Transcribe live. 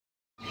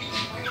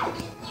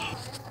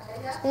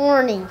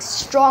Warning,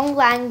 strong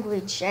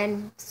language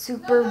and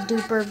super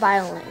duper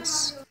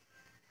violence.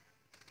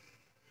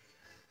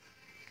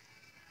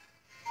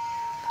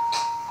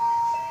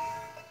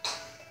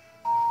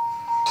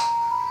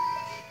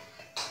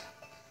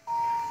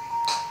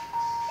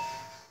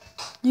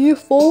 You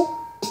fool.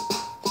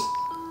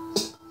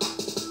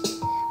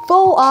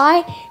 Fool,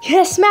 I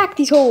smack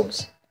these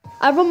hoes.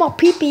 I run my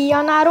pee-pee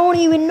and I don't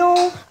even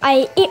know.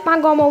 I ate my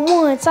grandma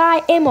once.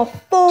 I am a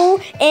fool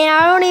and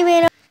I don't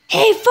even know.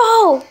 Hey,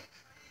 fool!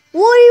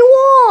 What do you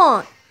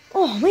want?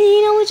 Oh, man,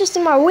 I was just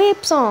in my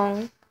whip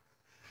song.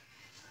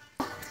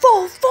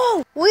 Fool!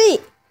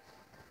 Wait.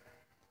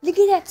 Look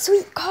at that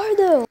sweet car,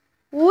 though.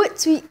 What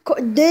sweet car?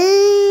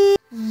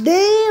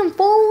 Damn,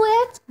 fool,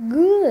 that's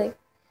good.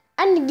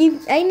 I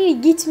need to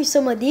get me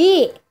some of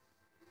that.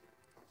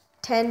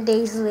 10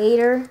 days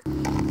later.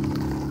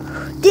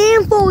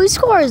 Damn, fool, this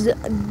car is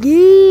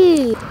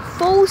good.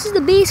 Fool, this is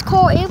the best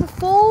car ever,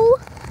 fool.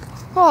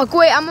 Oh,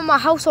 great, I'm in my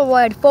house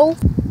already, fool.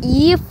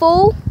 Yeah,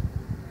 fool.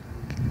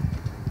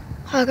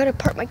 I gotta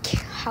park my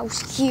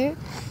house here.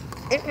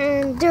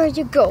 And there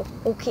you go.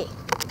 Okay.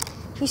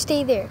 You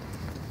stay there.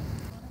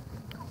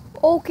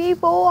 Okay,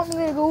 fool, I'm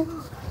gonna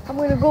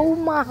go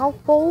my house,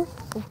 fool.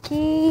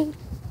 Okay.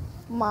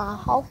 My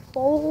house,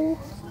 fool.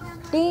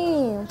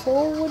 Damn,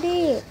 fool, what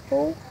is,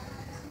 fool?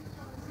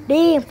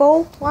 Damn,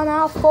 fool, I'm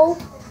out, fool.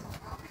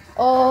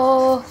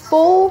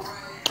 Fool.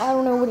 I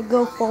don't know where to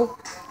go, fool.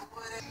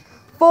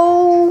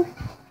 Fool.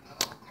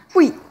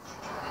 Wait.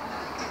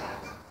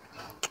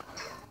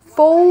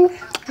 Fool.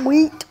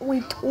 Wait.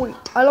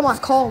 I love my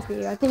car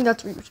here. I think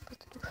that's what you're supposed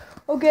to do.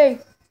 Okay.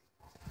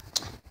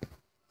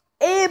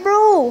 Hey,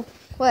 bro.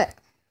 What?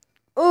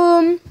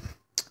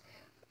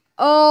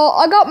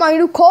 I got my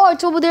new car.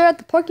 It's over there at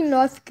the parking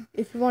lot.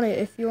 If you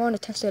wanna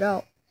test it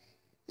out.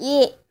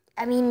 Yeah.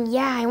 I mean,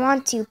 yeah, I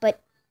want to, but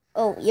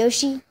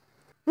Yoshi.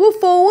 What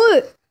for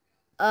what?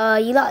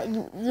 You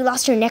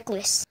lost your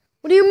necklace.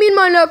 What do you mean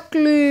my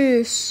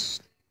necklace?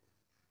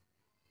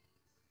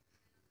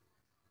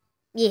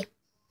 Yeah.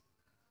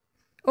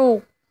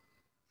 Oh.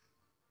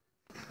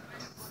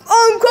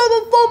 I'm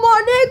coming for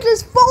my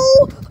necklace,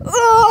 fool!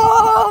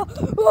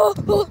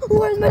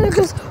 Where's my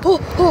necklace?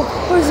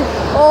 Where is it?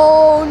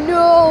 Oh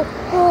no!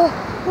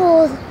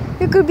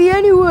 It could be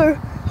anywhere.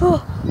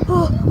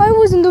 I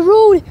was in the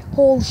road.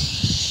 Oh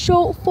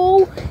shit,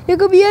 fool! It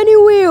could be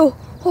anywhere.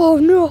 Oh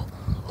no!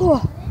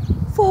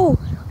 Fool!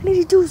 I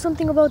need to do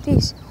something about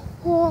this.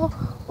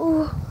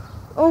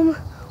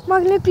 My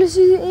necklace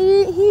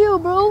ain't here,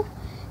 bro.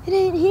 It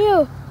ain't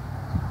here.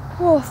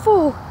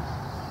 Fool!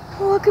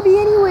 It could be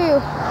anywhere.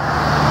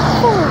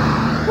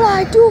 What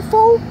I do,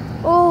 fool?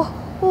 Fool.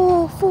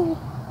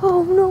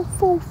 Oh no,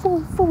 fool.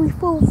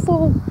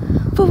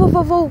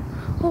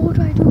 What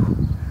do I do?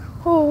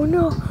 Oh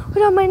no,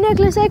 without my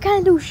necklace I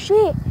can't do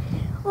shit.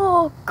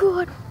 Oh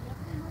god,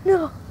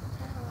 no.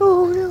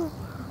 Oh no,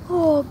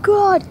 oh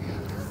god.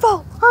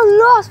 Fool, I'm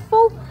lost,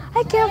 fool.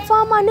 I can't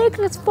find my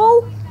necklace,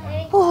 fool.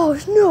 Oh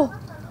no.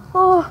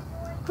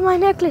 My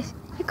necklace.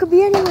 It could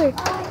be anywhere.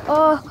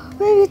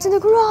 Maybe it's in the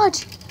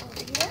garage.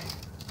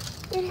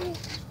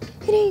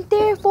 It ain't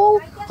there,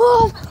 fool.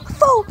 Fool,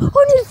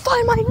 I need to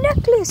find my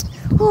necklace.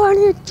 I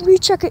need to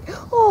recheck it.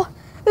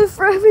 If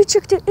I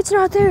rechecked it, it's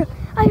not there.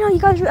 I know you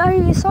guys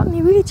already saw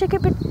me recheck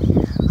it, but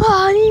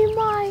I need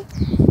my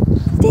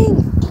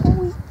thing.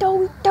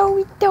 Bowie.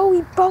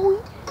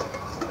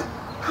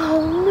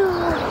 Oh no.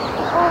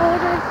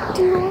 What I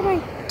do? I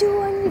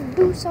need to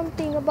do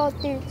something about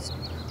this.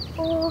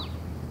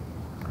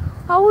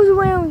 I was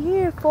around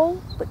here,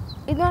 fool, but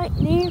it ain't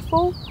there,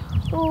 fool.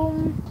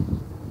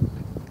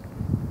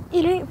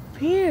 It ain't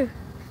here.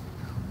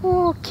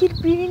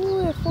 Could be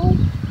anywhere, fool.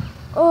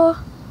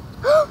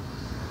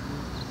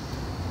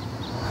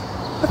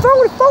 I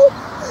found it, fool.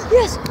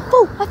 Yes,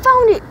 fool, I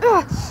found it.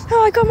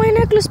 I got my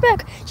necklace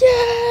back.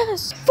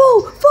 Yes,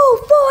 fool, I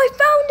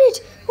found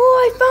it.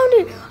 I found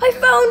it.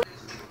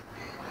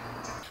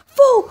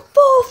 Fool,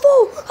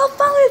 I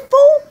found it,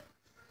 fool.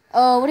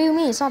 What do you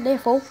mean? It's not there,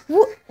 fool.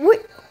 What?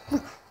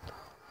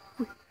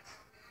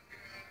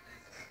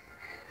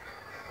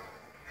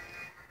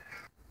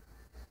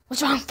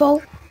 What's wrong,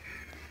 fool?